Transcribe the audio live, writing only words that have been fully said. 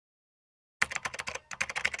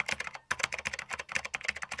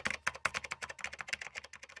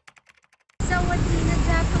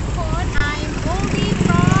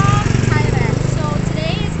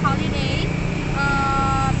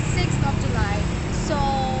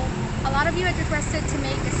you had requested to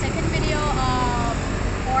make a second video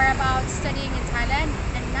more about studying in Thailand,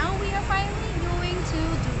 and now we are finally going to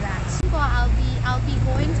do that. So I'll be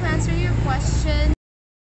going to answer your questions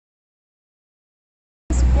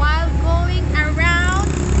while going around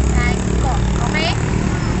Bangkok. Okay?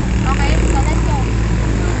 Okay, so let's go.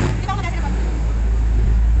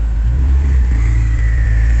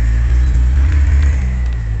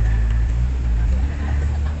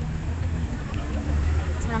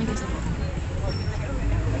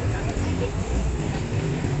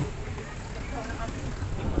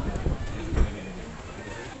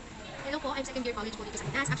 I'm second year college po dito sa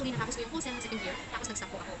Pinas. Actually, natapos ko yung whole sem ng second year, tapos nag-stop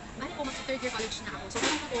po ako. Bali po, mag-third year college na ako. So,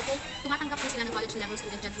 kung tumatanggap po sila ng college level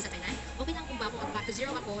student dyan po sa Thailand, okay lang po ba kung back to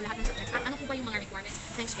zero ako, lahat ng subjects, at ano po ba yung mga requirements?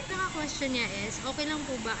 Thanks po. Ang question niya is, okay lang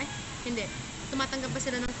po ba, hindi, tumatanggap ba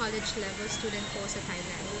sila ng college level student po sa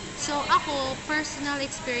Thailand? So, ako, personal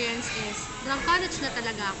experience is, nag-college na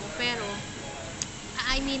talaga ako, pero,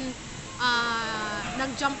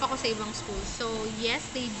 nag-jump ako sa ibang school. So, yes,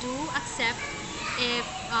 they do accept if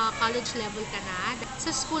college level ka na.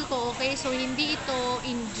 Sa school ko, okay, so hindi ito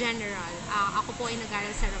in general. Ako po ay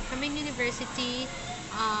nag-aral sa RAMKHAMHAENG University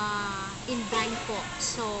in Bangkok.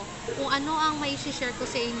 So, kung ano ang may share ko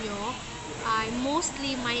sa inyo,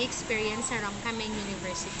 mostly my experience sa RAMKHAMHAENG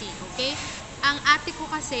University, okay? Ang ate ko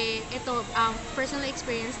kasi, ito, personal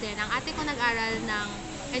experience din, ang ate ko nag-aral ng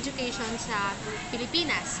education sa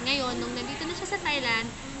Pilipinas. Ngayon, nung nandito na siya sa Thailand,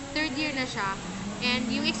 third year na siya, and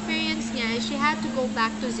yung experience niya, she had to go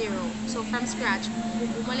back to zero. So, from scratch.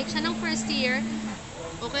 Bumalik siya ng first year.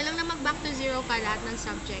 Okay lang na mag-back to zero ka lahat ng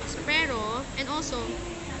subjects. Pero, and also,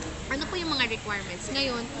 ano po yung mga requirements?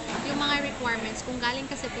 Ngayon, yung mga requirements, kung galing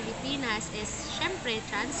ka sa Pilipinas, is, syempre,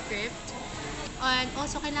 transcript. And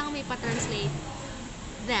also, kailangan may pa-translate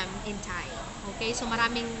them in Thai. Okay? So,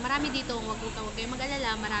 marami dito, wag kayong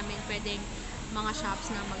mag-alala, maraming pwedeng mga shops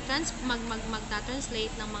na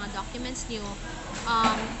mag-translate ng mga documents nyo.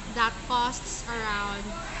 That costs around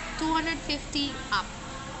 250 up.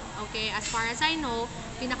 Okay, as far as I know,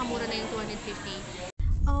 pinakamura na yung 250.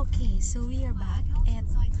 Okay, so we are back at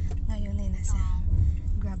ngayon ay nasa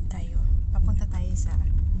Grab tayo. Papunta tayo sa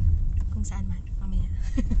kung saan man, mamaya.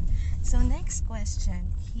 So next question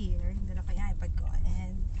here, dala ko yung iPad ko,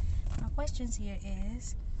 and mga questions here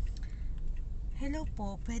is, hello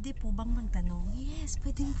po, pwede po bang magtanong? Yes,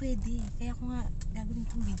 pwede. Kaya ako nga gagawin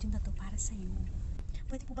itong video na to para sa'yo.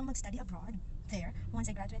 Pwede po bang mag-study abroad? There, once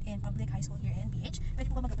I graduate in public high school here in PH, pwede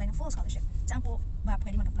po bang mag-apply ng full scholarship? Saan po ba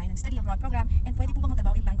pwede mag-apply ng study abroad program? And pwede po bang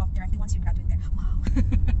magtrabaho in Bangkok directly once you graduate there? Wow!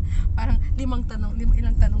 Parang ilang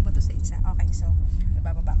tanong ba to sa isa? Okay, so,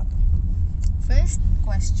 bababa ko to. First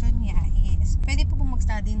question niya is, pwede po bang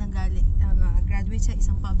mag-study graduate sa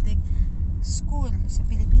isang public school sa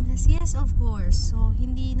Pilipinas? Yes, of course. So,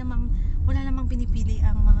 wala namang pinipili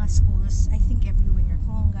ang mga schools, I think everywhere.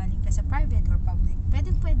 Kung galing ka sa private or public,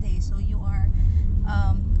 pwede. So, you are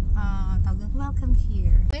welcome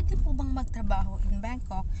here. Pwede po bang magtrabaho in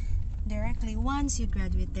Bangkok directly once you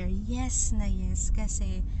graduate there? Yes na yes.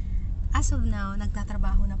 Kasi, as of now,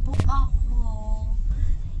 nagtatrabaho na po ako.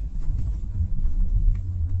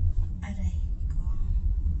 Aray ko.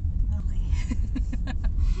 Okay.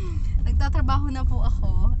 Nagtatrabaho na po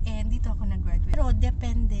ako and dito ako nag-graduate. Pero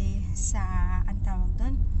depende sa,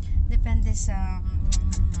 depende sa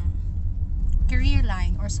career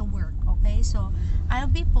line or sa work, okay? So, I'll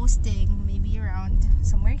be posting maybe around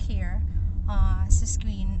somewhere here sa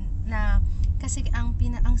screen na kasi ang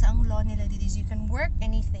law nila dito is you can work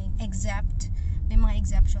anything except may mga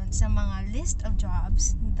exceptions sa mga list of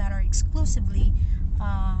jobs that are exclusively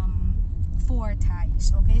for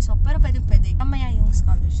Thais, okay? So, pero pwede kamaya yung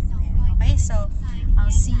scholarship na yan, okay? So, I'll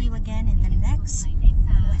see you again in the next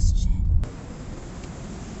question.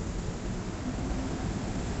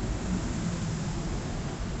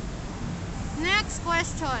 Next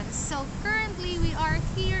question. So, currently, we are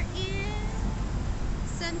here in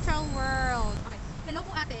Central World. Okay. Hello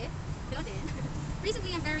po ate. Hello din.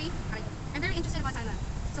 Recently, I'm very interested about Thailand.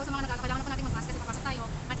 So, sa mga kailangan na po natin mag-mask kasi papasok tayo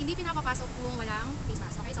at hindi pinapapasok kung walang face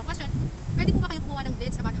mask. Okay, so question, pwede po ba kayo kumuha ng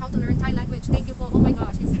vids about how to learn Thai language? Thank you po. Oh my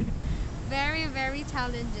gosh, it's very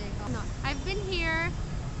challenging. No, I've been here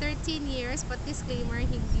 13 years, but disclaimer,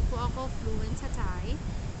 hindi po ako fluent sa Thai.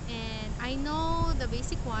 And I know the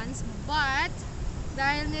basic ones, but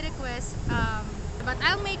dahil ni-request, but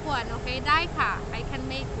I'll make one, okay? Dahil ka, I can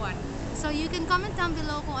make one. So, you can comment down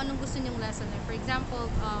below kung anong gusto nyong lesson. For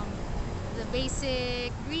example, the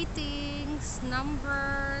basic greetings,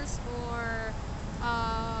 numbers, or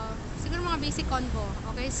siguro mga basic convo.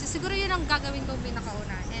 Okay? So, siguro yun ang gagawin kong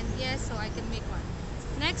pinakauna. And yes, so I can make one.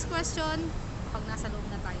 Next question, pag nasa loob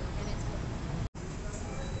na tayo. And let's go.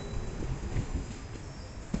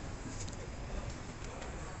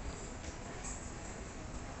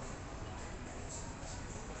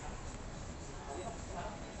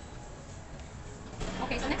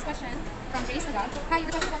 race nila. Hi,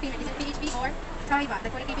 the choice of payment, is it PHP or Thai baht? The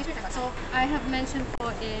qualification Thai baht. So, I have mentioned po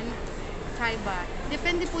in Thai baht.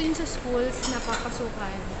 Depende po yun sa schools na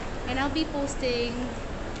papasukan. And I'll be posting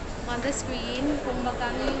on the screen kung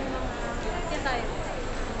magkano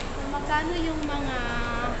yung mga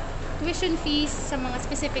tuition fees sa mga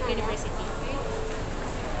specific university.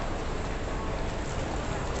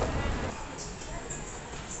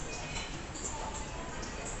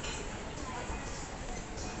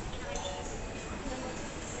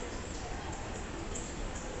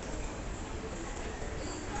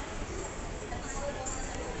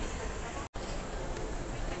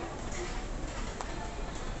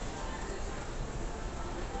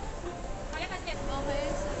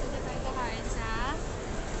 Okay, so dito tayo kakain sa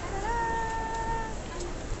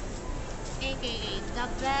AKA the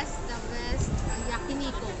best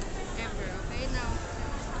yakiniku ever. Okay, now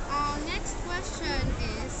next question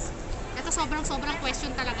is, ito sobrang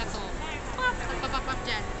question talaga to. Nagpapapap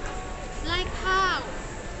dyan. Like how?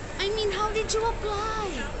 I mean, how did you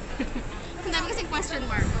apply? Ang dami kasing question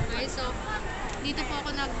mark. Okay, so dito po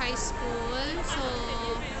ako nag-high school. So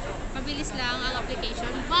mabilis lang ang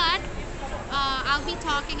application. But I'll be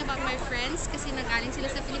talking about my friends kasi nagaling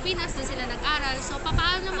sila sa Pilipinas, doon sila nag-aral. So,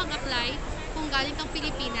 paano mag-apply kung galing kang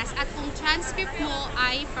Pilipinas at kung transcript mo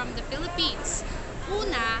ay from the Philippines?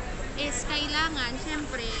 Una is kailangan,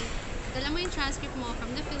 syempre, dala mo yung transcript mo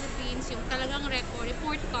from the Philippines, yung talagang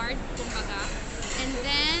report card, kumbaga. And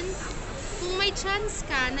then, kung may chance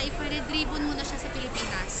ka na iparedribon mo na siya sa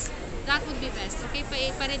Pilipinas, that would be best. Okay,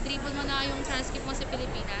 iparedribon mo na yung transcript mo sa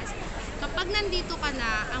Pilipinas. Kapag nandito ka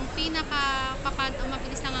na, ang pinaka-kapag o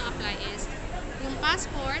mabilis lang ang apply is yung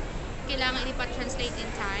passport, kailangan ipa-translate in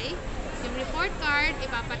Thai. Yung report card,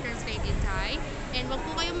 ipapa-translate in Thai. And wag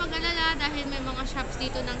po kayong mag-alala dahil may mga shops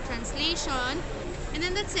dito ng translation. And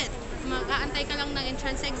then that's it. Mag-aantay ka lang ng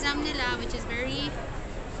entrance exam nila, which is very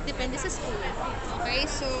depende sa school. Okay,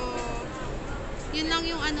 so yun lang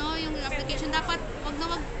yung yung application. Dapat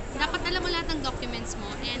alam mo lahat ng documents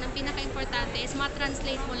mo, and ang pinaka-importante is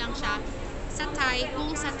ma-translate mo lang siya sa Thai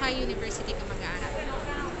kung sa Thai University ka mag-aaral.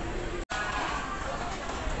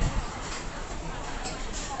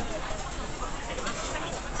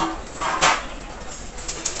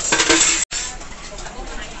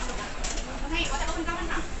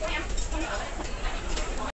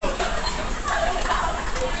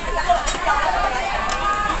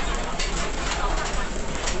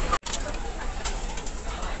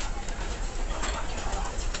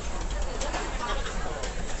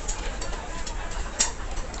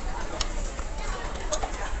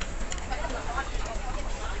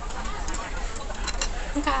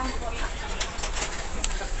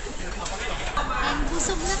 And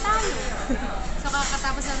busog na tayo. So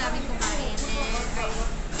kakatapos na namin kumain, and I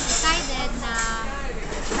decided na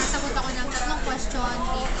sasagot ako ng 3 question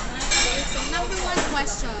dito. So number 1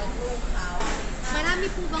 question, marami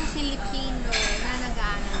po bang Filipino na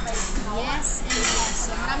nag-aaral dyan? Yes and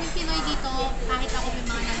yes. So maraming Pinoy dito, kahit ako may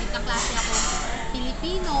mga nagkaklase ako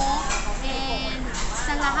Filipino, and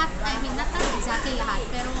sa lahat, I mean, not exactly lahat,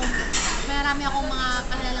 pero marami akong mga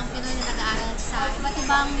kalalang Pinoy na nag-aaral sa iba't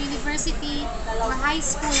ibang university or high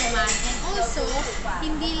school naman. And also,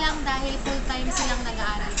 hindi lang dahil full-time silang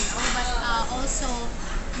nag-aaral dito, but also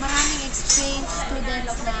maraming exchange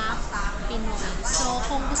students na Pinoy. So,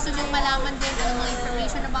 kung gusto nyo malaman din ano mga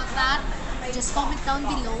information about that, just comment down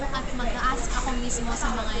below at mag-ask ako mismo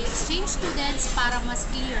sa mga exchange students para mas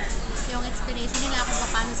clear yung explanation nila kung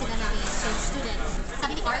paano sila naging exchange student.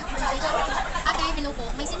 Sabi ni Carl, ate, hello po,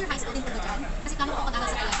 may senior high school din po dyan kasi kami po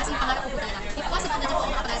pag-aral sa Thailand kasi yung pangarap po po talaga. If possible na dyan po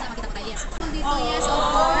makapagay sa makita po tayo, yes. Dito, yes, of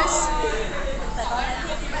course.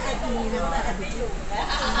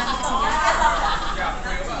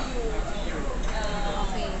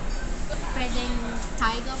 Okay. Pwedeng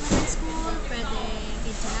Thai government school, pwedeng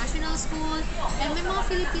international school, and may mga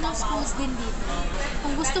Filipino schools din dito.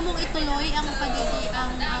 Kung gusto mong ituloy ang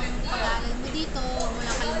pag-aaral mo dito,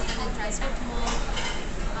 wala kalimutan ng transcript mo.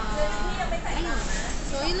 Ayun.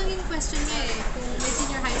 So, yun lang yung question niya eh. Kung may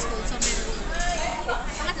senior high school, so meron din.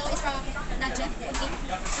 Pangatlo is from Nadjet. Okay.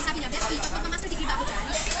 So, sabi niya, best pag mag-master degree ba ako dyan,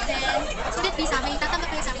 then, student visa, may tatanggap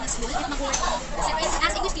kayo sa akin ng school if mag-work ko.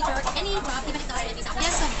 As English teacher, any job, even if it's student visa.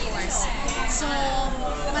 Yes, of course. So,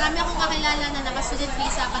 marami akong kakilala na naka-student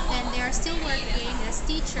visa, but then they are still working as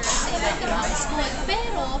teachers sa iba't ibang school.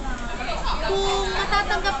 Pero, kung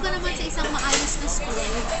matatanggap ka naman sa isang maayos na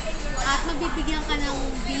school, at mabibigyan ka ng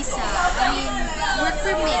visa, I mean, work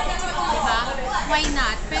permit, diba? Why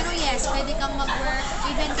not? Pero yes, pwede kang mag-work,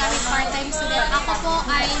 even kahit part-time student. Ako po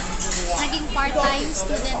ay naging part-time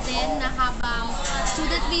student din na habang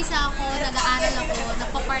student visa ako, nag-aaral ako,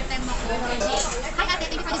 nagpa-part-time ako, Hi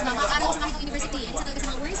ate, thank you for this vlog. Mag-aaral ko sa MAG-ARAL University. And isa talaga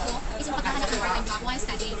sa mga worries ko is yung pagkahanap ng part-time job while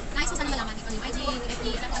studying. Nais ko sana malaman dito yung IG, FB,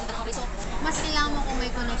 okay. So, Mas kailangan mo kung may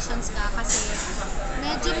connections ka kasi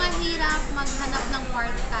medyo mahirap maghanap ng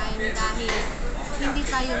part-time dahil hindi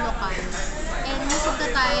tayo lokal. And most of the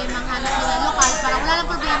time, maghanap nila lokal para wala lang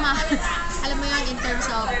problema. Alam mo yun, in terms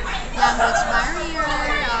of language barrier,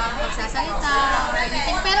 pagsasalita,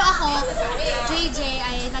 everything. Pero ako, JJ,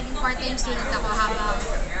 ay naging part-time student ako habang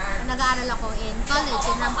nag-aaral ako in college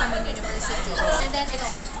in RAMKHAMHAENG University. And then, ito,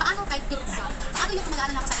 paano kahit pizza? Paano yung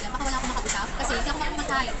mag-aaral ako sa kanila? Baka wala akong makausap? Kasi hindi ako marunong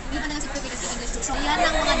mag-type. Hindi pa nalang siguro kasi English. So, yan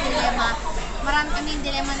ang mga dilema. Marami kaming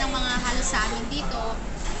dilema ng mga halos sa amin dito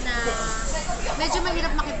na medyo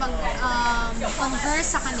mahirap makipag-converse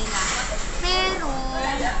sa kanila. Pero,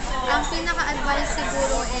 ang pinaka-advice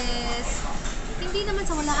siguro is hindi naman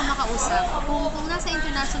sa wala kang makausap. Kung nasa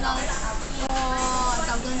international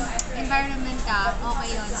environment ka, okay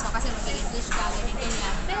yun. So, kasi mag-English ka,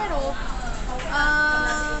 ganyan. Pero,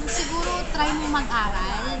 siguro try mo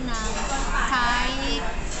mag-aral ng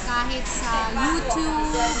kahit sa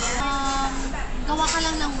YouTube. Gawa ka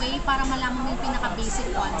lang ng way para malaman mo yung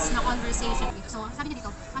pinaka-basic ones na conversation. So, sabi niya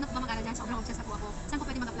dito, paano po ba mag-aral dyan? Sobrang obsessed ako. Saan po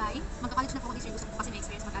pwede mag-apply? Magka-college na po ako this year. Gusto ko kasi may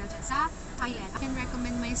experience mag-aral dyan sa Thailand. I can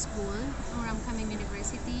recommend my school, RAMKHAMHAENG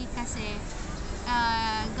University, kasi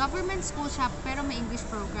government school siya pero may English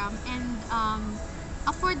program and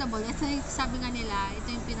affordable. Ito yung sabi nga nila, ito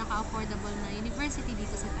yung pinaka-affordable na university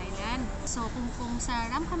dito sa Thailand. So, kung sa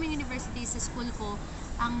RAMKHAMHAENG University sa school ko,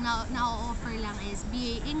 ang na-offer lang is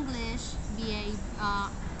BA English, BA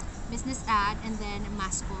Business Ad, and then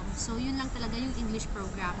Mass Comm. So, yun lang talaga yung English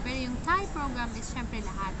program. Pero yung Thai program is syempre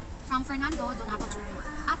lahat. From Fernando, Donato Jr.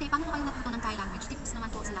 Ate, paano po kayo natuto ng Thai language? Tips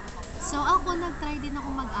naman po sa lahat po. So, ako nag-try din ako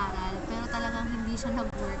mag-aral, pero talagang hindi siya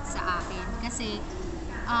nag-work sa akin. Kasi,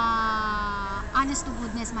 honest to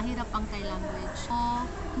goodness, mahirap ang Thai language. So,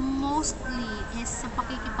 mostly is sa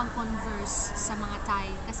pakikipag-converse sa mga Thai.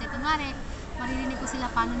 Kasi, kunwari, maririnig ko sila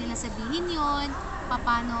paano nila sabihin yun,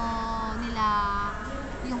 paano nila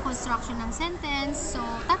yung construction ng sentence. So,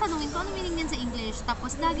 tatanungin ko ano meaning yan sa English.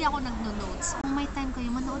 Tapos, lagi ako nagno-notes. Kung may time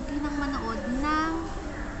kayo, manood kayo ng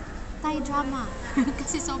Thai drama.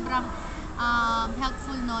 Kasi sobrang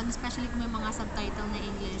helpful nun, especially kung may mga subtitle na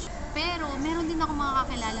English. Pero, meron din ako mga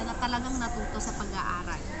kakilala na talagang natuto sa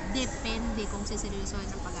pag-aaral. Depende kung siseryosohin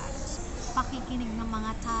ng pag-aaral. Pakikinig ng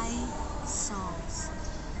mga Thai songs.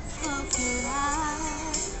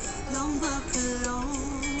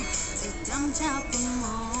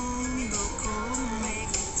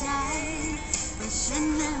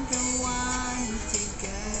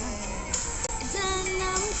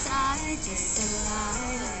จะสลา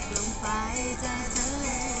ยลงไปจากเธอ